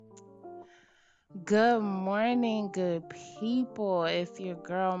Good morning, good people. It's your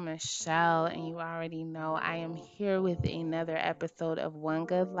girl Michelle, and you already know I am here with another episode of One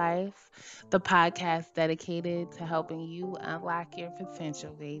Good Life, the podcast dedicated to helping you unlock your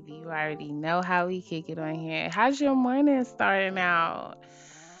potential, baby. You already know how we kick it on here. How's your morning starting out?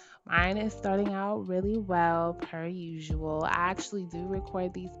 Mine is starting out really well, per usual. I actually do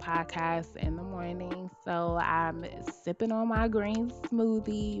record these podcasts in the morning, so I'm sipping on my green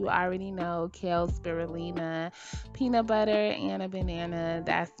smoothie. You already know kale, spirulina, peanut butter, and a banana.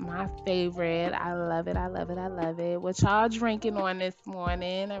 That's my favorite. I love it. I love it. I love it. What y'all drinking on this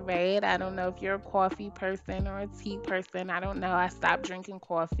morning? All right. I don't know if you're a coffee person or a tea person. I don't know. I stopped drinking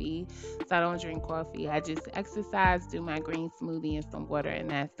coffee, so I don't drink coffee. I just exercise, do my green smoothie and some water,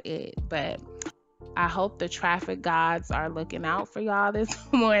 and that's it. But I hope the traffic gods are looking out for y'all this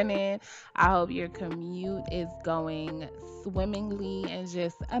morning. I hope your commute is going swimmingly and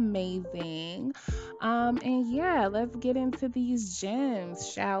just amazing. And yeah, let's get into these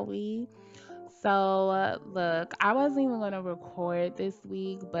gems, shall we? Look, I wasn't even going to record this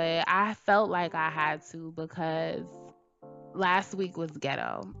week, but I felt like I had to because last week was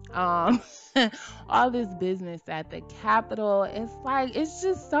ghetto. All this business at the Capitol, it's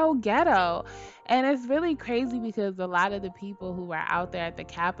just so ghetto. And it's really crazy because a lot of the people who are out there at the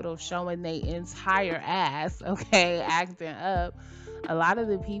Capitol showing their entire ass, okay, acting up. A lot of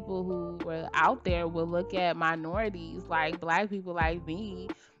the people who were out there will look at minorities like black people like me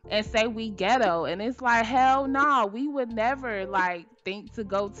and say we ghetto, and it's like, hell no, we would never like think to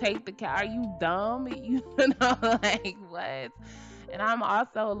go take the car. Are you dumb? You know, like what? And I'm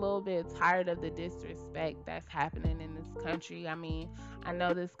also a little bit tired of the disrespect that's happening in this country. I mean, I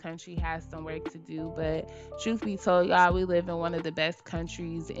know this country has some work to do, but truth be told, y'all, we live in one of the best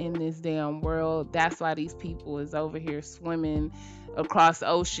countries in this damn world. That's why these people is over here swimming across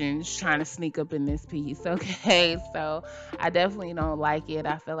oceans trying to sneak up in this piece. Okay, so I definitely don't like it.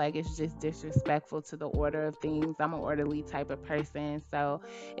 I feel like it's just disrespectful to the order of things. I'm an orderly type of person, so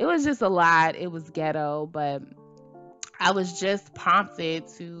it was just a lot. It was ghetto, but I was just prompted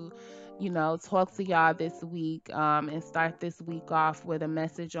to, talk to y'all this week, and start this week off with a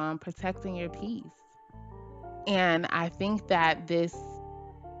message on protecting your peace. And I think that this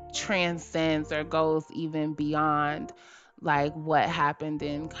transcends or goes even beyond like what happened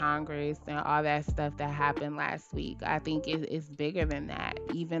in Congress and all that stuff that happened last week. I think it's bigger than that.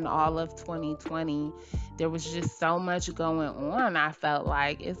 Even all of 2020, there was just so much going on. I felt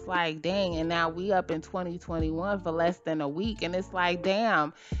like it's like, dang, and now we up in 2021 for less than a week, and it's like,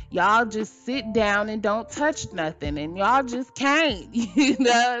 damn, y'all just sit down and don't touch nothing, and y'all just can't,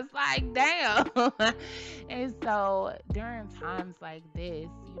 it's like, damn. And so during times like this,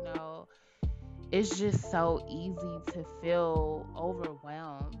 it's just so easy to feel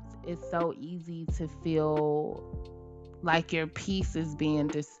overwhelmed. It's so easy to feel like your peace is being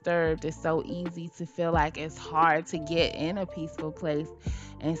disturbed. It's so easy to feel like it's hard to get in a peaceful place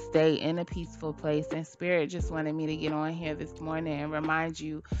and stay in a peaceful place. And Spirit just wanted me to get on here this morning and remind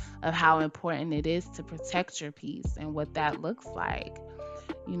you of how important it is to protect your peace and what that looks like.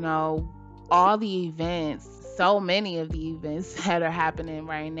 You know, all the events, so many of the events that are happening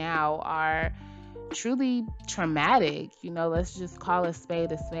right now are truly traumatic. Let's just call a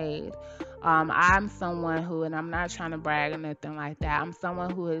spade a spade. I'm someone who, and I'm not trying to brag or nothing like that, I'm someone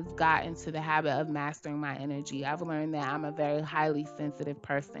who has got into the habit of mastering my energy. I've learned that I'm a very highly sensitive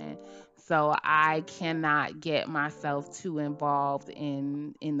person. So I cannot get myself too involved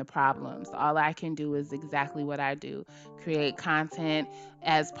in the problems. All I can do is exactly what I do: create content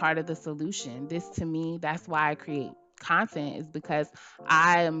as part of the solution. This to me, that's why I create content, is because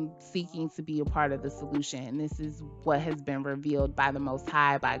I am seeking to be a part of the solution. And this is what has been revealed by the Most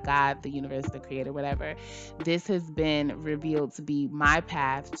High, by God, the universe, the creator, whatever. This has been revealed to be my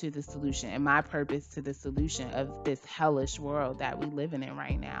path to the solution and my purpose to the solution of this hellish world that we live in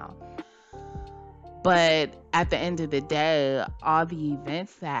right now. But at the end of the day, all the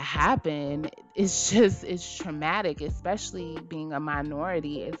events that happen, it's traumatic, especially being a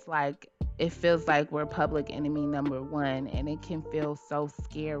minority. It's like, it feels like we're public enemy number one, and it can feel so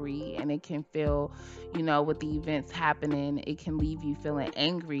scary, and it can feel, with the events happening, it can leave you feeling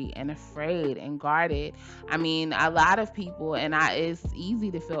angry and afraid and guarded. I mean, a lot of people, and it's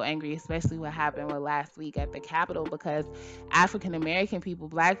easy to feel angry, especially what happened with last week at the Capitol, because African American people,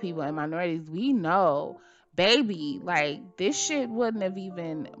 black people, and minorities, we know, baby, like this shit wouldn't have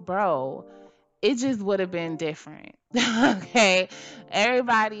even, bro, it just would have been different. Okay,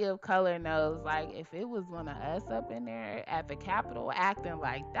 everybody of color knows, like, if it was one of us up in there at the Capitol acting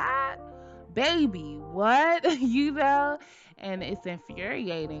like that, Baby, what? You know? And it's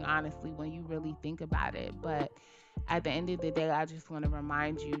infuriating, honestly, when you really think about it. But at the end of the day, I just want to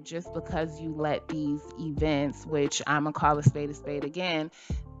remind you, just because you let these events, which I'm going to call a spade again,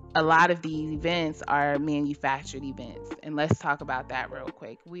 a lot of these events are manufactured events. And let's talk about that real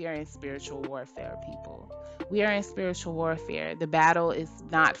quick. We are in spiritual warfare, people. We are in spiritual warfare. The battle is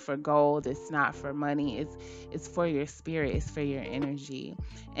not for gold, it's not for money, it's for your spirit, it's for your energy.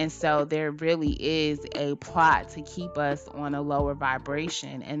 And so there really is a plot to keep us on a lower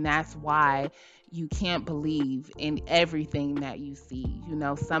vibration, and that's why you can't believe in everything that you see. You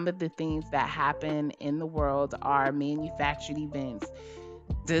know, some of the things that happen in the world are manufactured events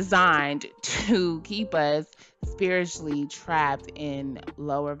designed to keep us spiritually trapped in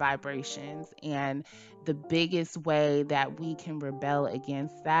lower vibrations. And the biggest way that we can rebel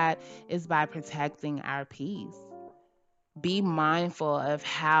against that is by protecting our peace. Be mindful of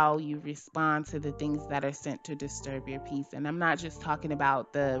how you respond to the things that are sent to disturb your peace. And I'm not just talking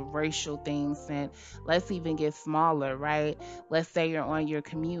about the racial things sent. Let's even get smaller, right? Let's say you're on your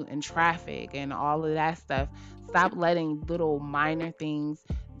commute in traffic and all of that stuff. Stop letting little minor things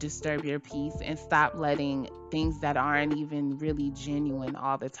disturb your peace, and stop letting things that aren't even really genuine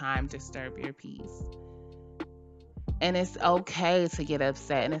all the time disturb your peace. And it's okay to get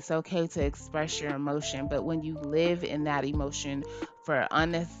upset, and it's okay to express your emotion. But when you live in that emotion for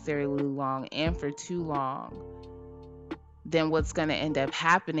unnecessarily long and for too long, then what's going to end up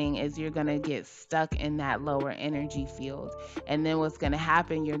happening is you're going to get stuck in that lower energy field. And then what's going to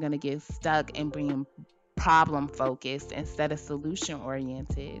happen, you're going to get stuck in being problem focused instead of solution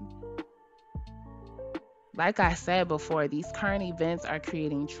oriented. Like I said before, these current events are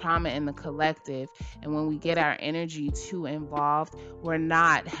creating trauma in the collective. And when we get our energy too involved, we're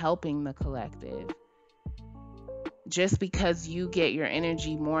not helping the collective. Just because you get your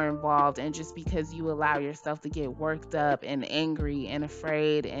energy more involved, and just because you allow yourself to get worked up and angry and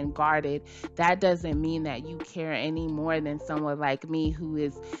afraid and guarded, that doesn't mean that you care any more than someone like me who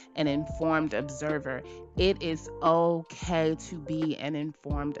is an informed observer. It is okay to be an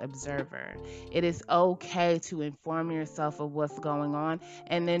informed observer. It is okay to inform yourself of what's going on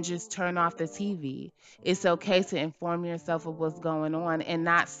and then just turn off the TV. It's okay to inform yourself of what's going on and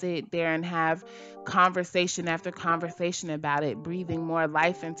not sit there and have conversation after conversation about it, breathing more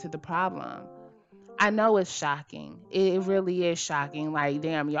life into the problem. I know it's shocking. It really is shocking. Like,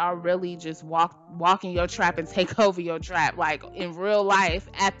 damn, y'all really just walking your trap and take over your trap, like in real life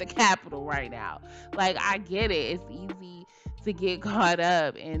at the Capitol right now. Like, I get it. It's easy to get caught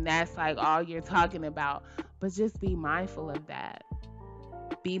up, and that's like all you're talking about. But just be mindful of that.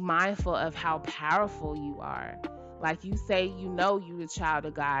 Be mindful of how powerful you are. Like, you say you know you're a child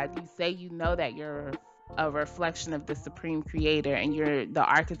of God. You say you know that you're a reflection of the supreme creator and you're the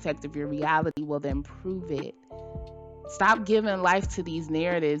architect of your reality. Well, then prove it. Stop giving life to these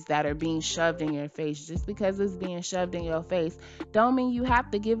narratives that are being shoved in your face. Just because it's being shoved in your face don't mean you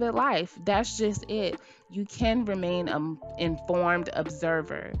have to give it life. That's just it. You can remain an informed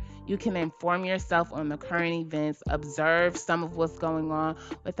observer. You can inform yourself on the current events, observe some of what's going on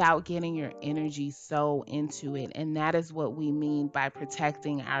without getting your energy so into it. And that is what we mean by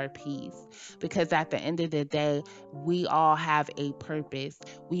protecting our peace. Because at the end of the day, we all have a purpose.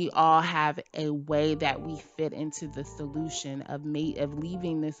 We all have a way that we fit into the solution of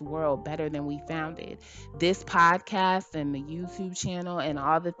leaving this world better than we found it. This podcast and the YouTube channel and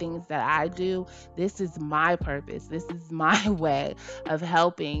all the things that I do, this is my purpose. This is my way of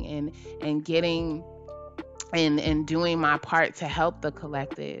helping and getting and doing my part to help the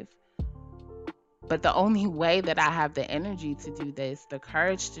collective. But the only way that I have the energy to do this, the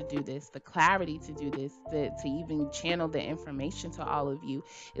courage to do this, the clarity to do this, to even channel the information to all of you,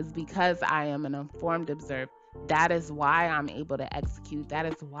 is because I am an informed observer. That is why I'm able to execute. That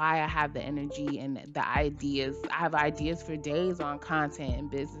is why I have the energy and the ideas. I have ideas for days on content and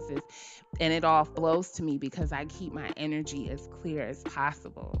businesses, and it all flows to me because I keep my energy as clear as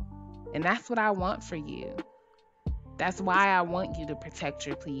possible. And that's what I want for you. That's why I want you to protect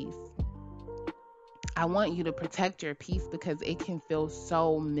your peace. I want you to protect your peace because it can feel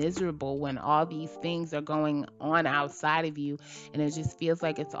so miserable when all these things are going on outside of you, and it just feels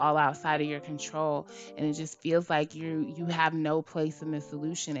like it's all outside of your control, and it just feels like you have no place in the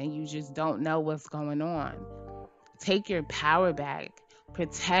solution and you just don't know what's going on. Take your power back.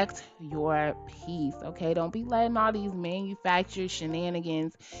 Protect your peace, okay? Don't be letting all these manufactured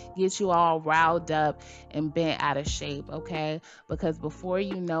shenanigans get you all riled up and bent out of shape, okay? Because before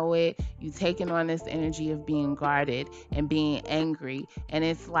you know it, you taking on this energy of being guarded and being angry, and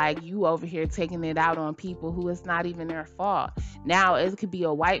it's like you over here taking it out on people who it's not even their fault. Now it could be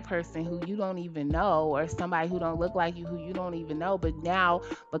a white person who you don't even know, or somebody who don't look like you who you don't even know, but now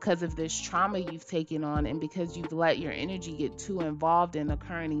because of this trauma you've taken on and because you've let your energy get too involved in the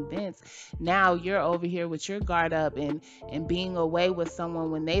current events, now you're over here with your guard up and being away with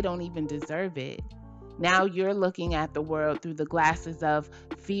someone when they don't even deserve it. Now you're looking at the world through the glasses of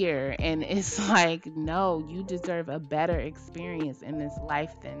fear, and it's like, no, you deserve a better experience in this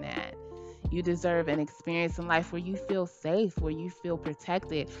life than that. You deserve an experience in life where you feel safe, where you feel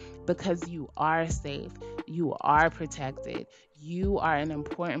protected, because you are safe. You are protected. You are an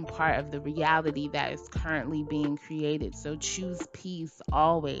important part of the reality that is currently being created. So choose peace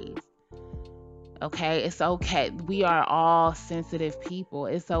always. Okay, it's okay. We are all sensitive people.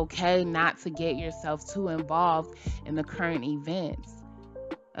 It's okay not to get yourself too involved in the current events.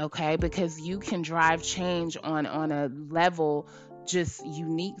 Okay, because you can drive change on a level just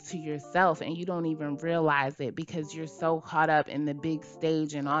unique to yourself, and you don't even realize it because you're so caught up in the big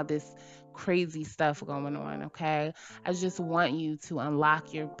stage and all this crazy stuff going on. Okay, I just want you to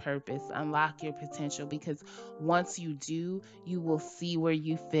unlock your purpose, unlock your potential, because once you do, you will see where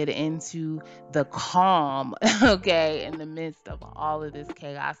you fit into the calm. Okay, in the midst of all of this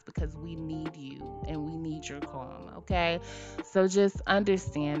chaos, because we need you and we need your calm. Okay, so just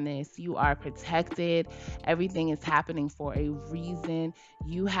understand this. You are protected. Everything is happening for a reason.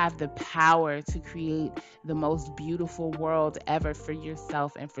 You have the power to create the most beautiful world ever for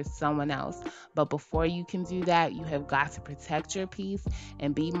yourself and for someone else. But before you can do that, you have got to protect your peace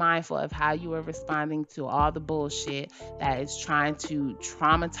and be mindful of how you are responding to all the bullshit that is trying to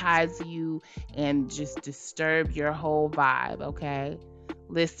traumatize you and just disturb your whole vibe, okay?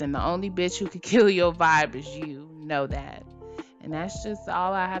 Listen, the only bitch who could kill your vibe is you. Know that. And that's just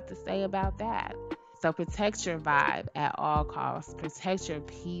all I have to say about that. So protect your vibe at all costs. Protect your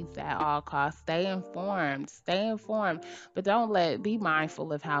peace at all costs. Stay informed. Stay informed. But be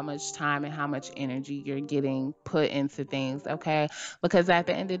mindful of how much time and how much energy you're getting put into things, okay? Because at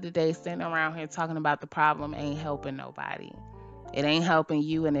the end of the day, sitting around here talking about the problem ain't helping nobody. It ain't helping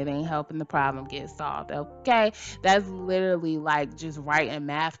you and it ain't helping the problem get solved. Okay. That's literally like just writing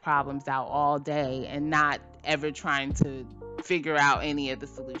math problems out all day and not ever trying to figure out any of the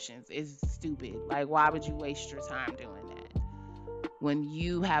solutions. It's stupid. Like, why would you waste your time doing that when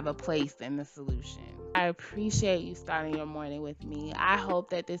you have a place in the solution? I appreciate you starting your morning with me. I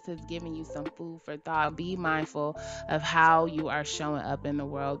hope that this has given you some food for thought. Be mindful of how you are showing up in the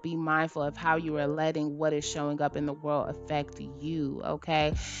world. Be mindful of how you are letting what is showing up in the world affect you,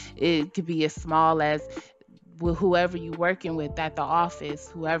 okay? It could be as small as whoever you working with at the office,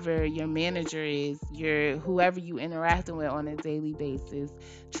 whoever your manager is, whoever you interacting with on a daily basis,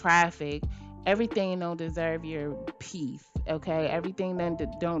 traffic. Everything don't deserve your peace, okay? Everything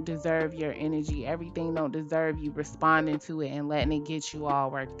don't deserve your energy. Everything don't deserve you responding to it and letting it get you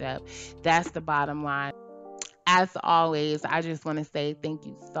all worked up. That's the bottom line. As always, I just want to say thank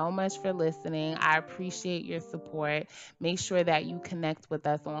you so much for listening. I appreciate your support. Make sure that you connect with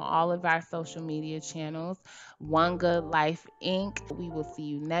us on all of our social media channels. One Good Life Inc. We will see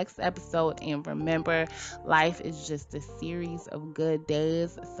you next episode. And remember, life is just a series of good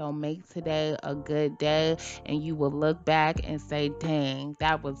days. So make today a good day, and you will look back and say, dang,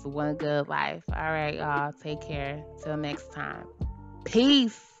 that was one good life. All right, y'all. Take care. Till next time.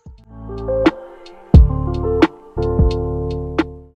 Peace.